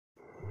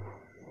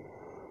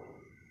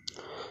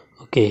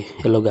Okay,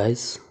 hello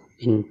guys.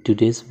 In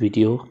today's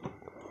video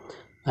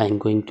I am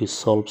going to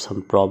solve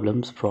some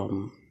problems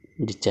from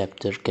the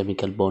chapter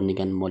chemical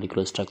bonding and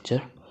molecular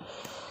structure.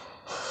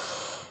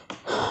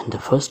 The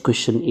first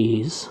question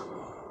is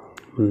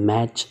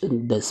match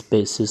the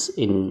spaces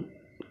in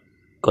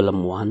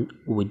column 1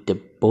 with the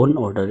bond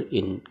order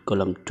in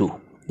column 2.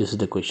 This is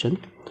the question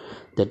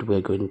that we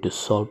are going to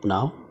solve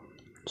now.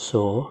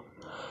 So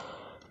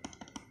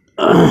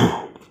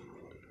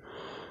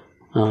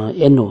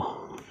NO,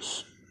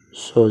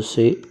 so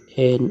say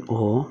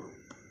NO,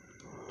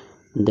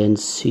 then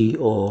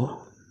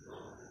CO,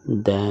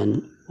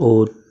 then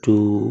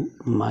O2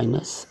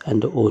 minus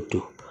and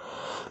O2.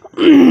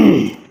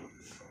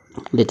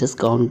 Let us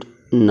count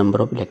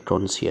number of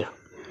electrons here.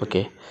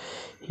 Okay,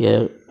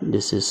 here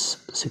this is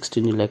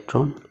 16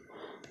 electron,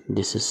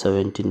 this is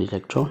 17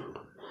 electron,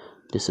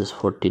 this is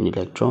 14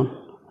 electron,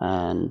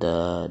 and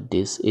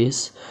this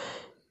is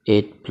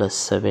 8 plus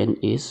 7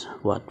 is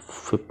what,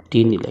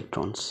 15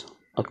 electrons.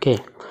 Okay,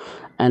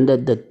 and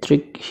the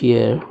trick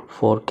here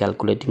for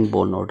calculating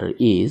bond order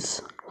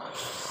is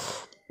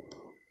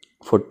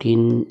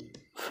 14,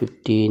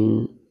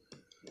 15,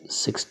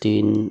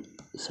 16,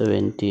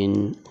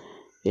 17,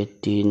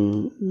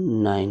 18,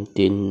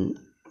 19,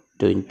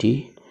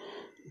 20,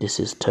 this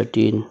is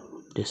 13,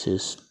 this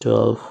is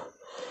 12,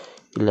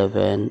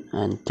 11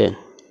 and 10.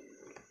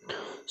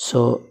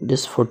 So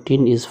this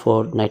 14 is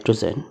for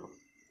nitrogen,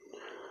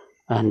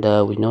 and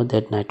we know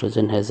that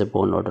nitrogen has a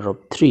bond order of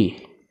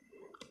 3,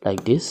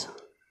 like this.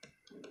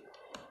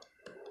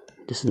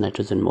 This is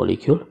nitrogen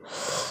molecule.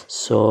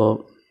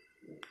 So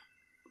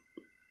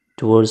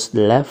towards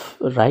left,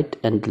 right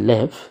and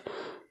left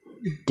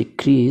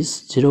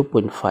decrease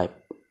 0.5.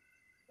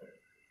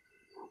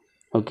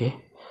 okay,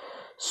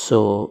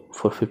 so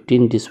for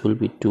 15 this will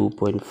be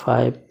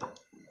 2.5,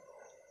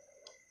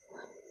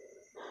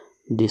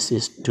 this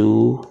is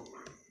 2,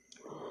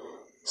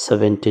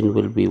 17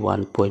 will be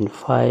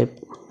 1.5,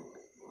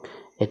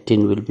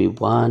 18 will be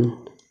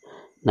 1,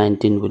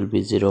 19 will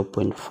be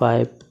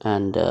 0.5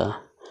 and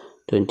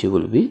 20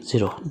 will be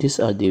 0. These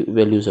are the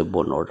values of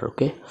bond order.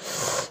 Okay,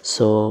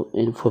 so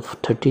for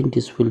 13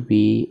 this will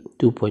be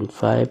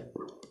 2.5.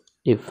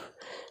 if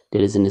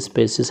there is any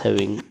species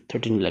having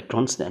 13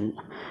 electrons, then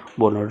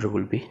bond order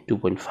will be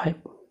 2.5.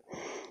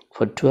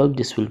 for 12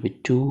 this will be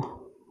 2,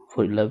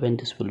 for 11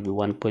 this will be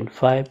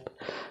 1.5,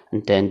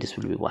 and 10 this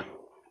will be 1.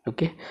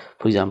 Okay,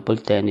 for example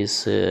 10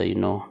 is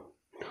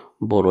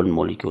boron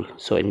molecule,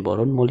 so in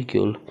boron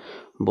molecule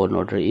bond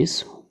order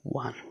is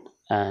 1,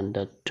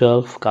 and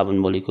 12 carbon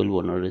molecule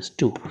bond order is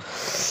 2.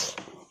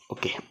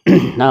 Okay,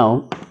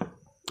 now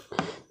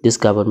this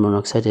carbon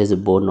monoxide has a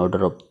bond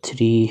order of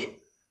 3,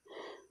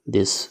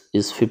 this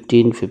is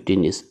 15,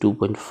 15 is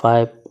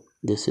 2.5,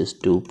 this is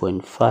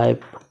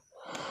 2.5,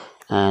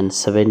 and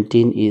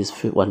 17 is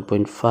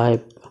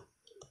 1.5,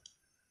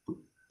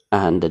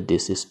 and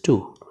this is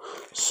 2.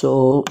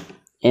 So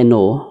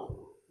NO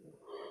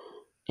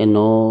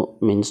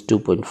means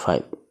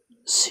 2.5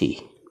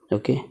 C.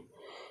 Okay,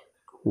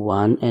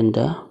 1 and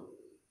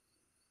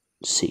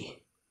C,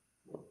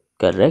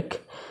 correct.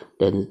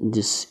 Then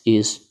this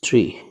is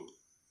 3,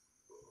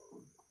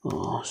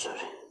 oh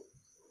sorry,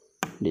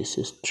 this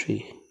is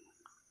 3,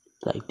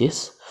 like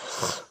this.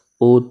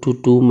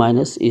 O2 2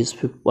 minus is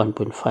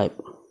 1.5,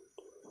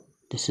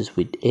 this is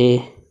with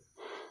A,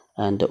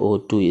 and the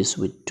O2 is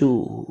with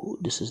 2.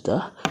 This is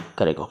the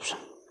correct option.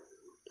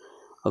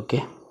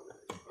 Okay,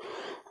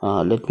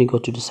 let me go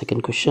to the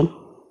second question.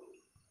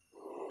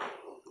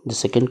 The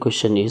second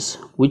question is,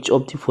 which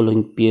of the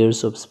following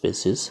pairs of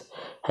species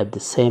have the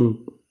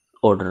same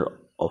order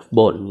of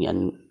bond,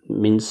 and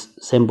means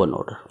same bond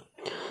order?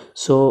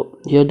 So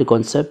here the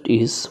concept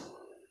is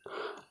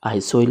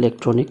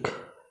isoelectronic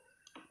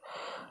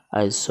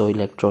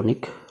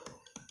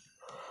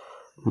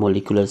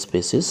molecular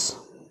species.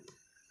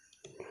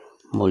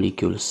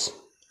 Molecules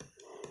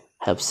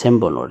have same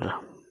bond order,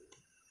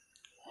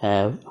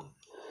 have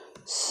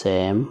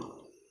same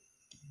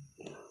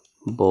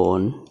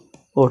bond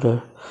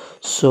order.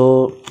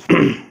 So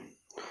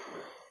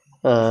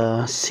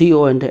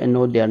CO and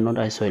NO, they are not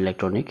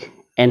isoelectronic.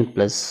 N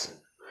plus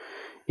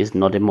is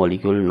not a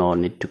molecule, no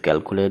need to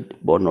calculate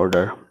bond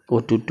order.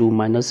 O2 2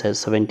 minus has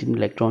 17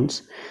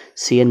 electrons,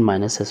 Cn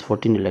minus has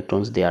 14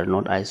 electrons, they are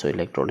not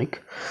isoelectronic.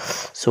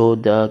 So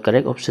the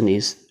correct option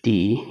is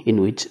D, in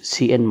which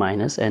Cn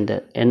minus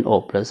and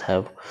NO plus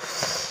have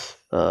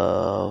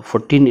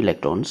 14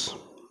 electrons.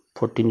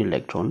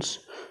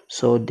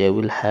 So they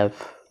will have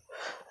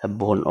a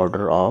bond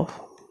order of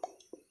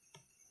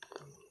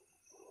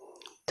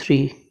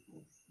 3,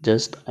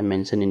 just I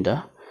mentioned in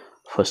the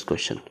first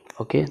question.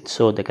 Okay,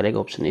 so the correct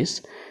option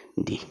is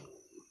D.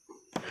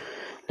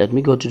 Let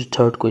me go to the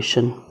third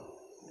question.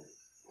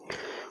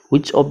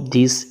 Which of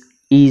these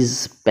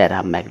is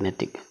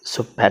paramagnetic?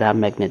 So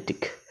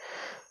paramagnetic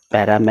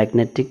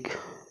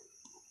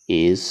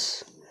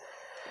is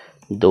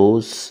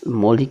those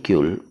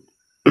molecule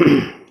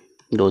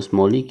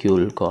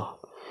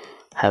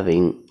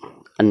having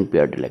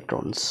unpaired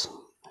electrons,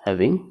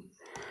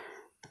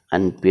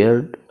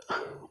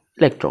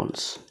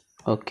 electrons.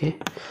 Okay,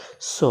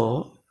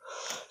 so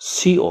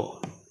CO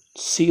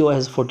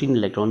has 14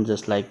 electrons,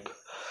 just like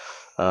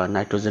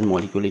nitrogen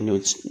molecule, in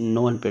which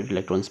no unpaired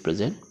electrons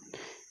present.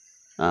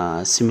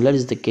 Similar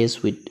is the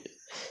case with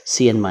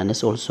Cn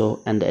minus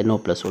also and the NO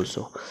plus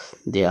also.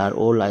 They are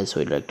all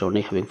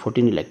isoelectronic, having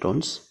 14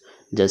 electrons,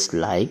 just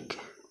like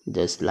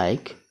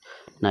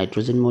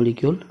nitrogen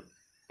molecule,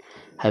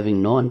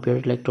 having no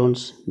unpaired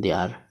electrons. They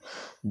are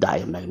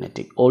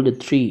diamagnetic. All the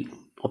three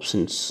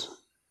options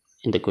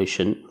in the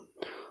question,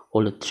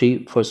 all the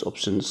three first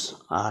options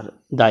are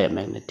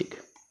diamagnetic.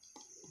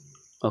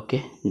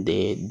 Okay,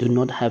 they do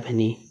not have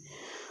any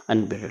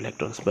unpaired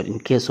electrons. But in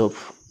case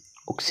of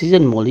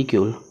oxygen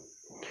molecule,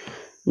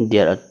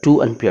 there are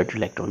two unpaired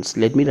electrons.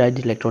 Let me write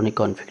the electronic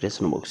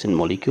configuration of oxygen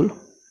molecule.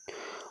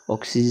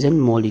 Oxygen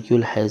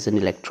molecule has an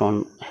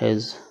electron,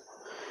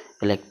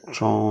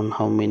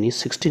 how many?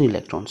 16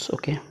 electrons.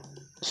 Okay,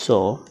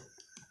 so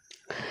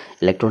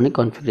electronic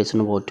configuration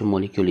of O2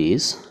 molecule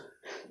is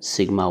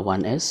sigma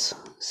 1s,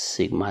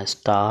 sigma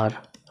star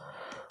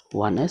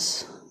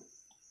 1s,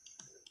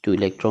 2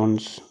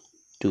 electrons,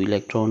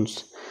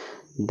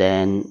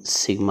 then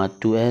sigma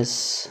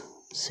 2s,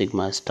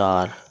 sigma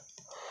star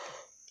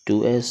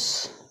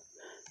 2s,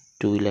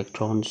 2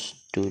 electrons.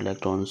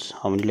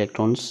 How many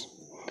electrons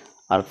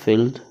are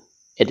filled?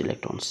 8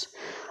 electrons.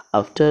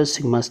 After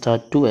sigma star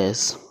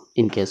 2s,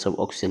 in case of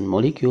oxygen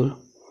molecule,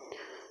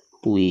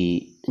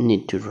 we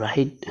need to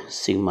write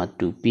sigma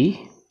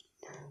 2p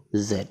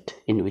z,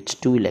 in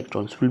which 2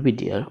 electrons will be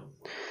there.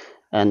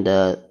 And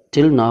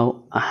till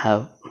now I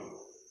have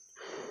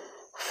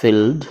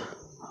filled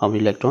how many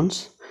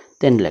electrons?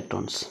 10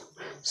 electrons.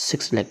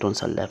 6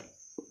 electrons are left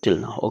till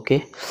now.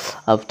 Okay,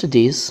 after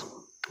this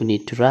we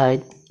need to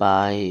write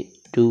pi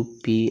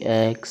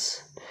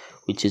 2px,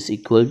 which is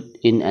equal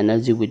in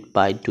energy with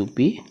pi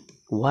 2py.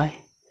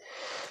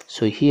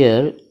 So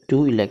here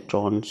 2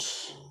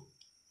 electrons,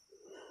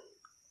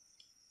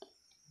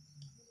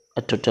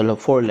 a total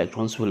of 4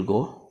 electrons will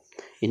go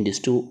in these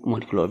two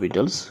molecular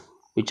orbitals,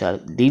 which are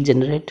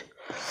degenerate,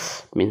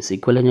 means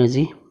equal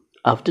energy.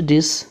 After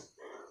this,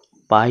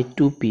 pi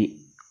 2py,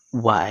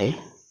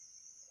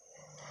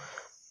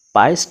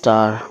 pi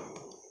star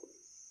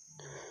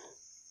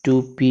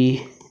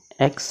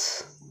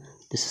 2px,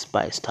 this is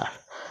pi star,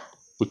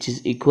 which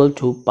is equal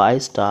to pi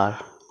star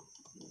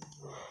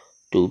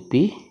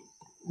 2py.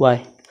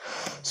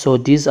 So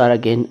these are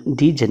again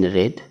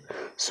degenerate.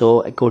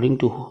 So according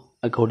to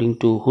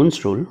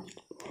Hund's rule,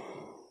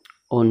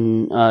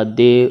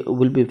 they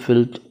will be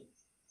filled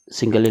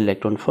single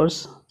electron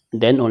first,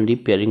 then only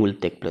pairing will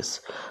take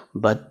place.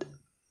 But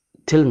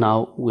till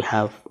now we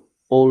have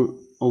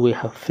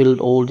filled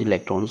all the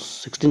electrons,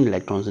 16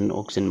 electrons in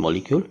oxygen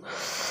molecule,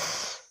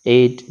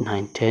 8,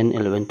 9, 10,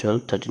 11,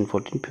 12, 13,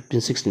 14,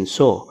 15, 16.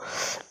 So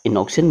in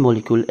oxygen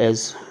molecule,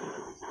 as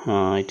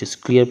it is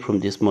clear from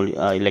this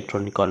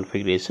electronic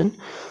configuration,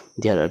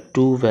 there are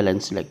two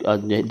valence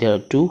there are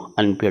two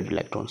unpaired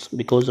electrons.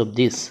 Because of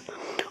this,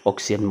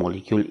 oxygen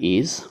molecule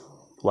is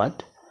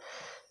what?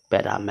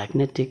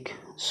 Paramagnetic.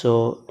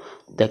 So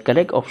the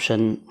correct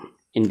option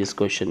in this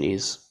question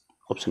is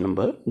option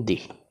number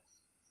D.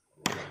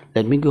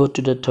 Let me go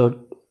to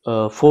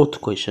the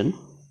fourth question.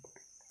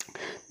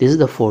 This is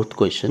the fourth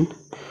question.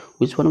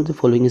 Which one of the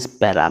following is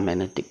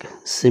paramagnetic?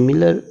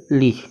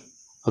 Similarly,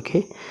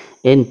 okay,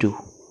 N2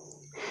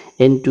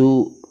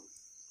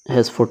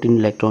 has 14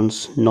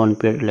 electrons,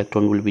 non-paired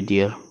electron will be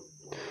there,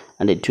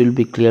 and it will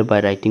be clear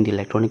by writing the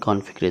electronic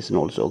configuration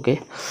also.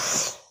 Okay,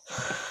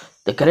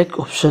 the correct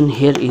option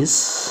here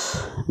is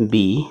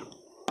B.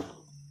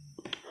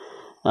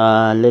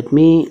 Let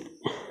me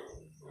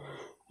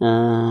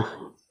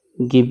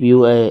give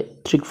you a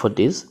trick for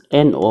this.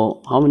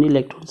 NO, how many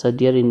electrons are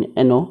there in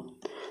NO?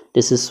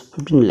 This is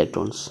 15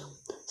 electrons.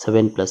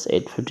 7 plus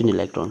 8, 15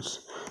 electrons.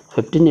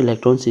 15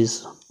 electrons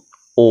is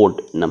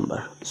odd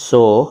number.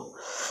 So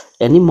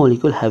any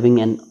molecule having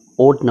an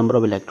odd number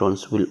of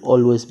electrons will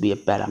always be a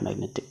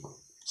paramagnetic.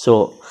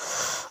 So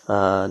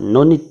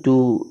no need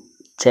to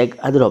check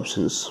other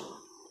options,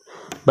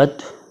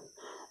 but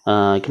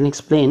I can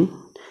explain.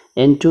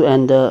 N2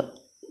 and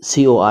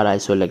CO are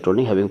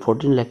isoelectronic, having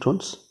 14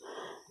 electrons.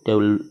 There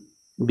will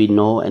be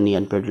no any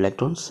unpaired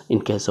electrons.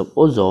 In case of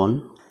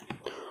ozone,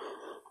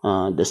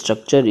 the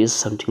structure is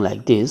something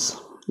like this.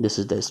 This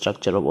is the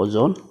structure of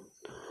ozone.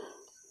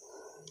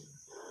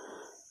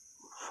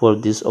 For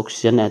this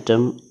oxygen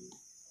atom,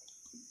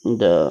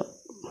 the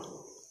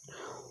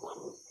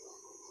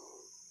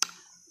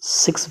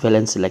 6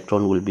 valence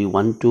electron will be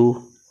 1,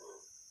 2,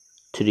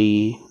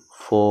 3,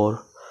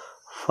 4,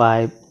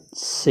 5,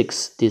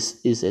 6. This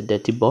is a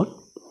dative bond,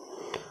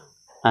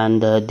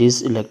 and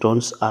these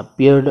electrons are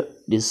paired.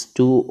 These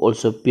two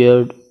also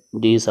paired.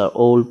 These are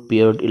all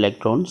paired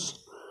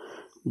electrons.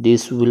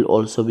 This will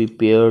also be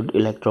paired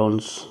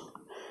electrons.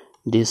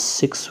 These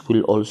 6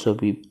 will also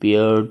be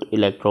paired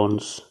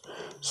electrons.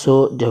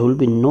 So there will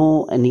be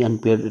no any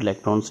unpaired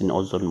electrons in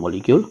ozone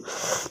molecule.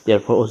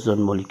 Therefore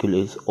ozone molecule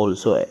is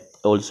also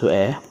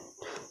a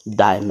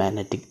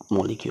diamagnetic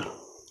molecule.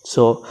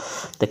 So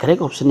the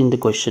correct option in the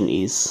question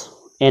is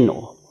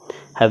NO,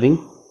 having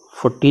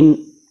 14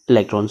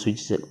 electrons,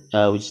 which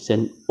is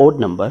an odd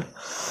number.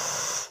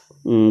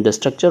 The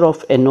structure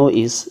of NO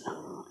is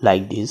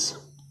like this.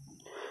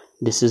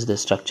 This is the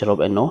structure of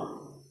NO.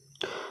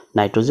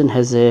 Nitrogen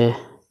has 5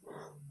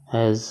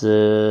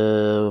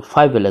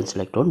 valence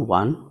electron,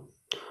 1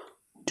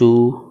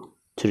 2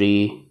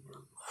 3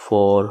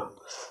 4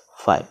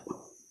 5.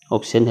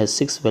 Oxygen has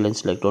 6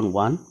 valence electron,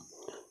 1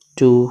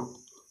 2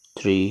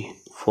 3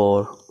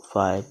 4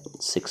 5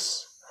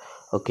 6.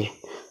 Okay,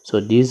 so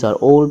these are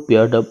all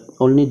paired up,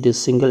 only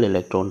this single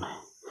electron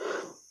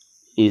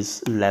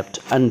is left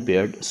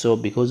unpaired. So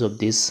because of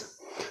this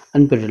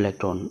unpaired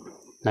electron,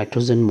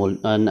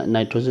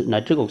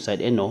 nitric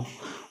oxide NO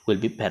will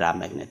be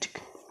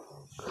paramagnetic.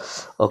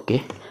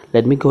 Okay,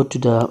 let me go to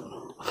the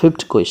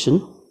fifth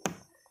question.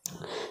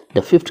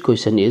 The fifth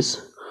question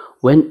is,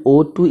 when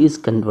O2 is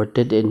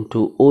converted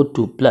into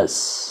O2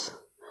 plus,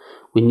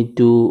 we need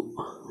to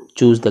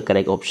choose the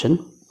correct option.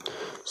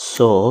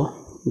 So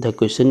the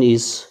question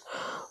is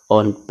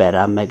on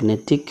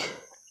paramagnetic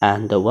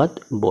and the what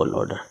bond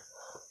order.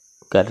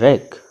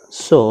 Correct.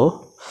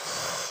 So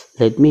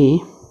let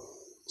me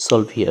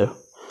solve here.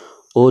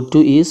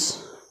 O2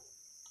 is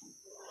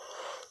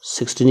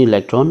 16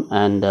 electron,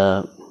 and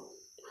I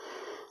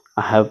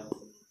have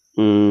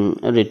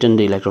written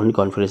the electronic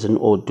configuration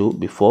O2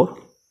 before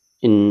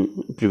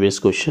in previous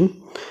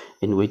question,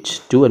 in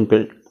which 2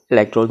 unpaired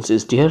electrons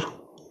is there.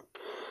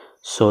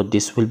 So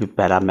this will be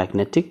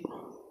paramagnetic,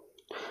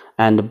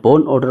 and the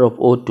bond order of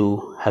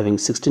O2 having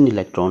 16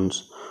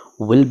 electrons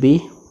will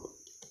be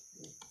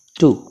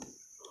 2.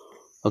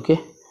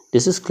 Okay,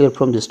 this is clear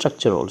from the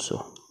structure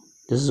also.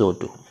 This is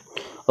O2.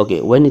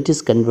 Okay, when it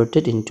is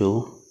converted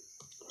into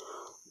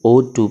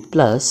O2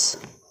 plus,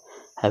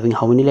 having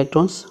how many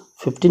electrons?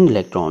 15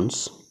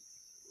 electrons.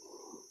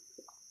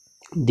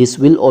 This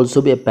will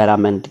also be a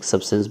paramagnetic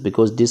substance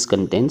because this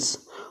contains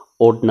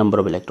odd number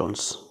of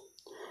electrons.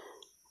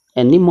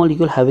 Any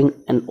molecule having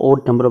an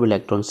odd number of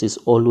electrons is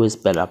always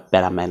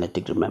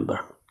paramagnetic, remember.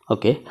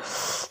 Okay,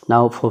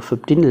 now for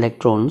 15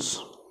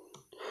 electrons,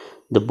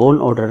 the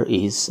bond order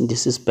is,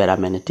 this is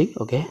paramagnetic.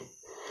 Okay,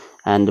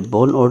 and the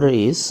bond order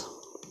is,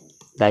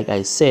 like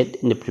I said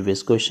in the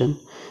previous question,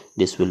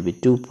 this will be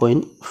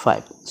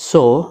 2.5.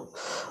 so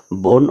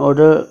bond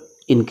order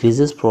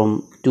increases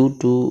from 2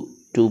 to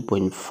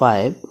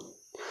 2.5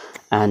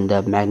 and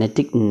the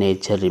magnetic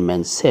nature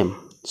remains same.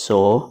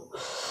 So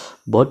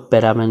both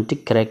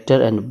paramagnetic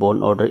character and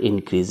bond order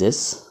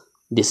increases.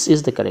 This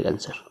is the correct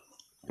answer.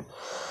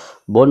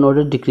 Bond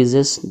order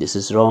decreases, this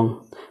is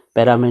wrong.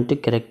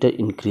 Paramagnetic character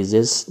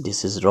increases,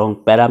 this is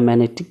wrong.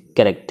 Paramagnetic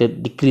character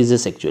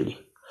decreases actually.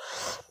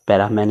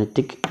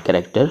 Paramagnetic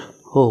character,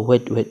 oh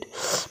wait,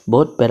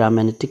 both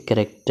paramagnetic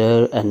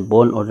character and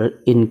bond order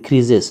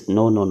increases.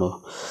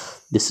 No,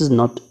 this is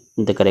not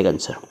the correct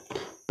answer.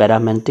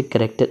 Paramagnetic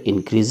character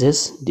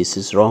increases, this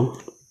is wrong.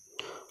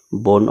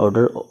 Bond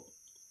order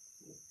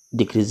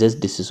decreases,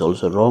 this is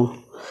also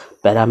wrong.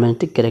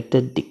 Paramagnetic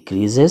character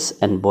decreases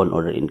and bond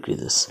order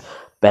increases.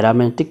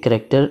 Paramagnetic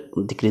character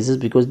decreases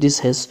because this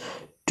has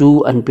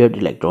 2 unpaired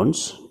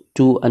electrons.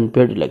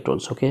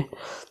 Okay,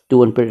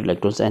 2 unpaired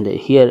electrons, and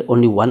here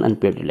only 1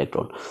 unpaired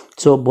electron.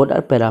 So both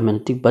are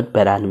paramagnetic, but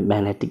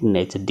paramagnetic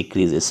nature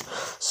decreases.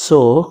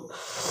 So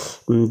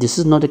this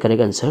is not the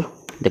correct answer.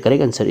 The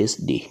correct answer is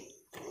D.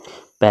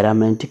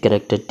 Paramagnetic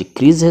character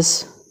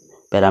decreases.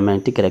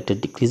 Paramagnetic character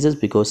decreases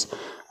because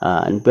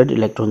unpaired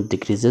electron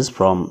decreases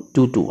from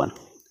 2 to 1,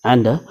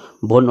 and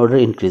bond order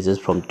increases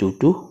from 2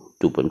 to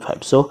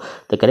 2.5. so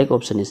the correct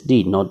option is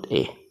D, not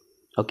A.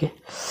 Okay,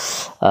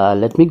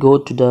 let me go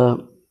to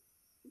the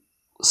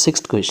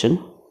sixth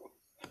question.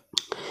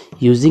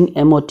 Using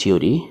MO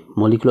theory,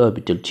 molecular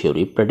orbital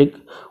theory, predict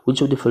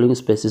which of the following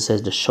species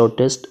has the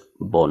shortest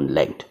bond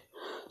length.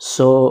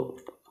 So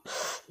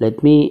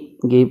let me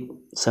give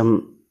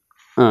some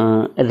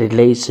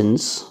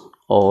relations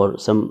or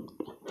some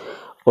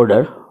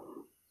order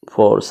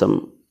for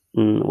some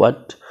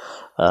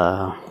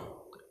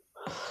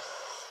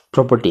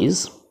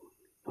properties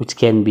which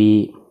can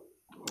be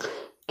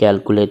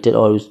calculated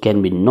or which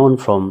can be known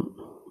from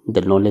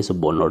the knowledge of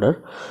bond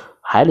order.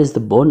 Higher is the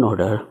bond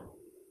order,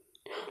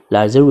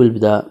 larger will be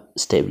the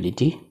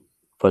stability.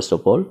 First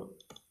of all,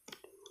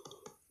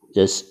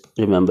 just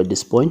remember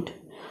this point.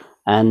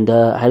 And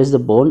higher is the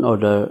bond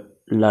order,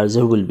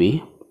 larger will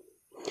be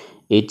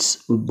its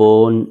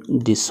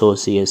bond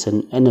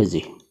dissociation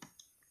energy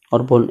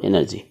or bond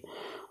energy.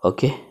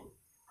 Okay,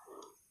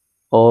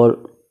 or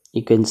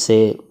you can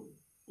say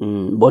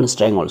bond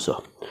strength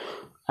also.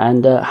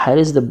 And higher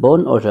is the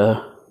bond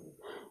order,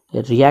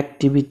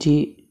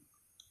 reactivity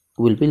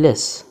will be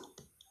less.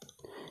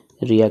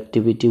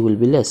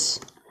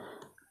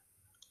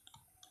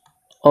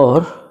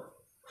 Or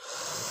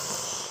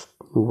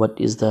what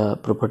is the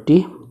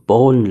property?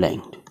 Bond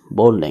length.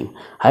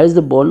 Higher is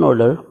the bond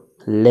order,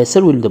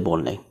 lesser will be the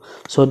bond length.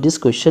 So this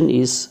question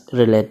is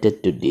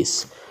related to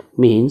this,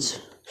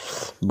 means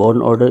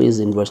bond order is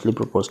inversely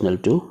proportional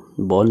to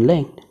bond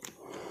length.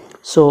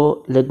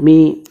 So let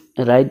me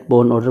write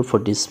bond order for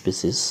this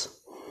species.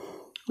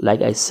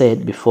 Like I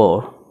said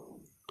before,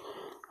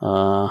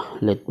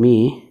 let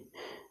me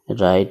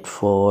write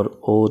for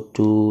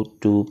O2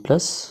 2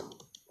 plus,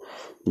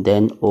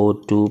 then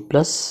O2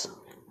 plus,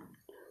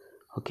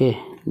 okay,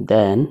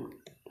 then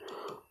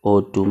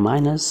O2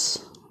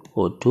 minus,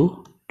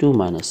 O2 2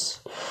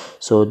 minus.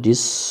 So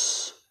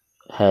this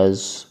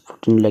has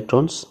 14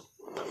 electrons,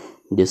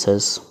 this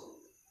has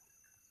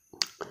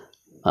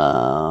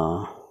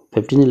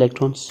 15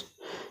 electrons,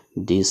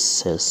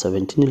 this has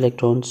 17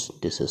 electrons,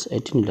 this has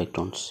 18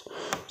 electrons.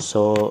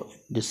 So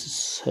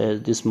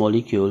this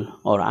molecule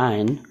or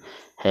ion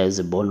has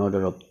a bond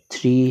order of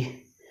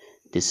 3,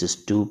 this is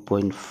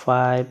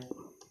 2.5,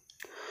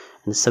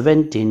 and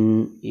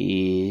 17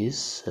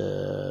 is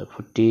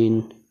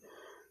 14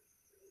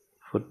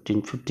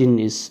 15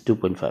 is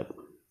 2.5.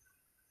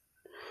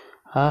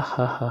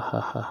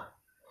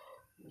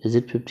 Is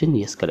it 15?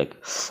 Yes, correct.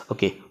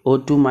 Okay,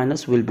 O2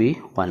 minus will be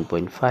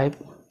 1.5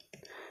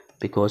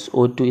 because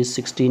O2 is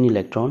 16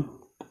 electron,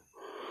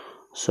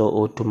 so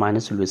O2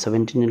 minus will be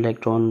 17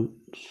 electron.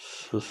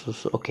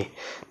 Okay,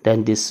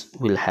 then this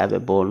will have a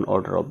bond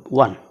order of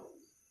 1.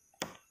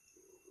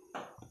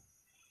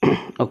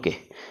 Okay,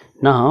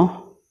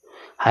 now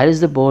higher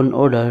is the bond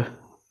order,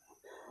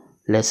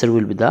 lesser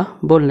will be the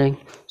bond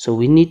length. So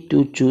we need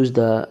to choose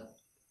the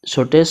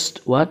shortest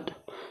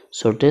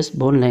shortest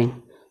bond length.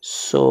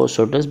 So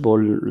shortest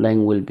bond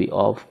length will be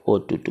of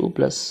O2 2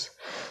 plus.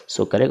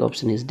 So correct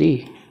option is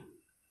D.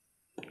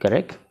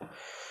 Correct.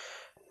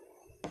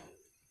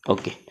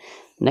 Okay,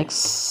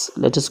 next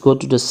let us go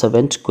to the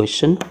 7th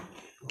question.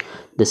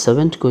 The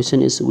 7th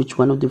question is, which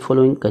one of the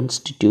following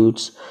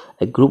constitutes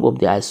a group of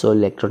the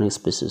isoelectronic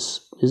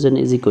species? This is an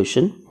easy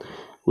question.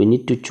 We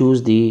need to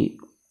choose the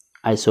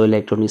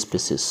isoelectronic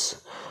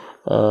species.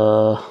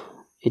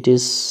 It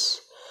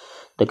is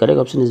the correct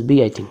option is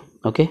B, I think.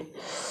 Okay,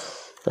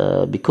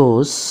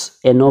 because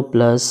NO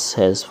plus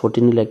has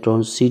 14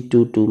 electrons,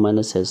 C2 2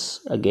 minus has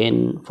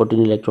again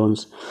 14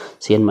 electrons,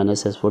 Cn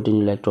minus has 14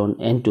 electrons,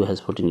 N2 has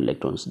 14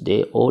 electrons.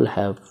 They all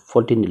have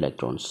 14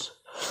 electrons.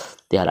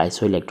 They are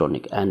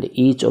isoelectronic, and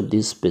each of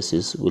these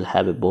species will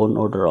have a bond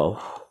order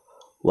of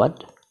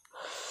what?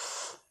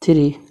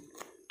 3.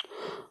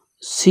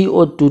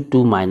 CO2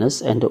 2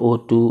 minus and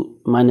O2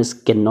 minus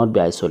cannot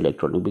be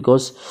isoelectronic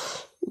because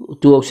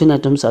 2 oxygen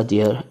atoms are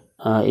there.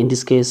 In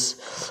this case,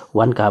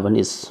 1 carbon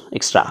is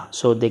extra,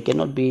 so they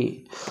cannot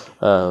be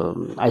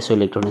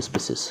isoelectronic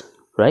species,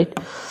 right?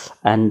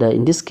 And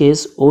in this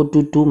case,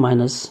 O2 2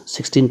 minus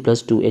 16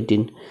 plus 2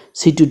 18,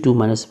 C2 2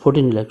 minus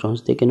 14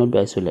 electrons, they cannot be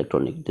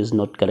isoelectronic. This is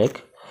not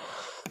correct.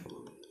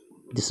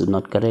 This is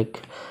not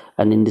correct.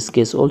 And in this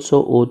case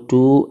also,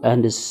 O2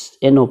 and this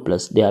NO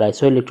plus, they are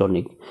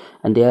isoelectronic,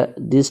 and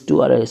these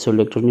two are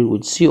isoelectronic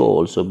with CO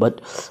also,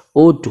 but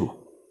O2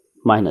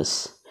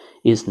 minus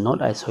is not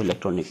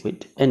isoelectronic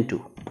with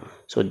N2.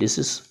 So this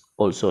is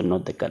also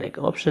not the correct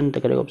option. The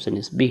correct option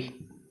is B.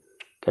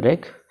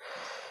 Correct,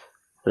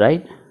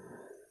 right?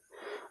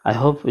 I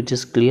hope it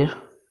is clear.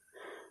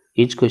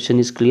 Each question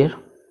is clear.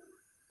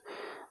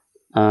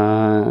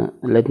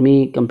 Let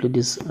me complete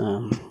this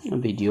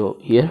video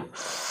here.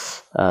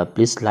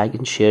 Please like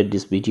and share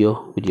this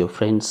video with your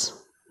friends,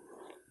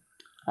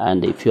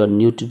 and if you are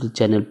new to the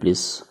channel,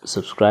 please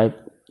subscribe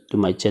to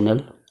my channel.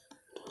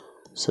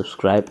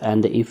 Subscribe,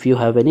 and if you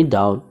have any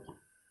doubt,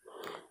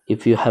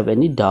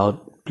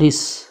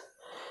 please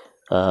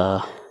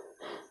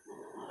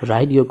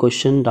write your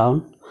question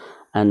down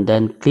and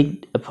then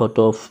click a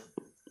photo of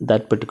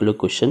that particular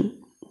question.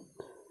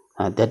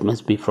 That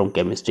must be from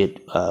chemistry,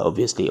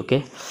 obviously.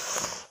 Okay,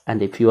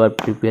 and if you are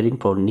preparing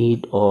for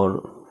NEET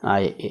or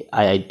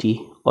IIT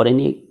or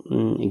any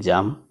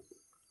exam,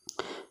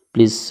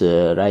 please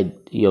write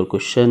your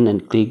question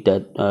and click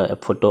that a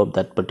photo of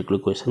that particular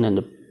question,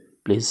 and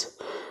please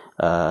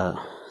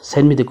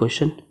send me the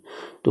question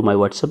to my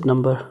WhatsApp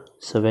number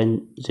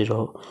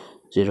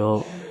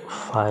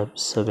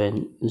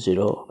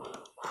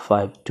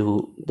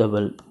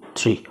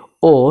 70057052333,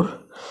 or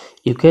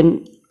you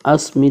can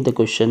ask me the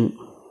question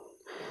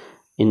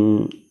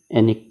in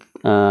any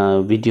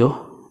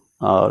video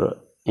or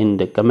in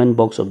the comment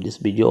box of this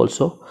video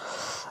also,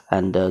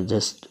 and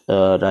just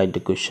write the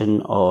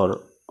question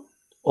or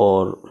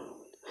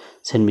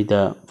send me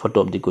the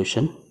photo of the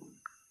question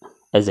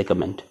as a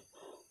comment.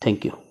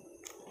 Thank you.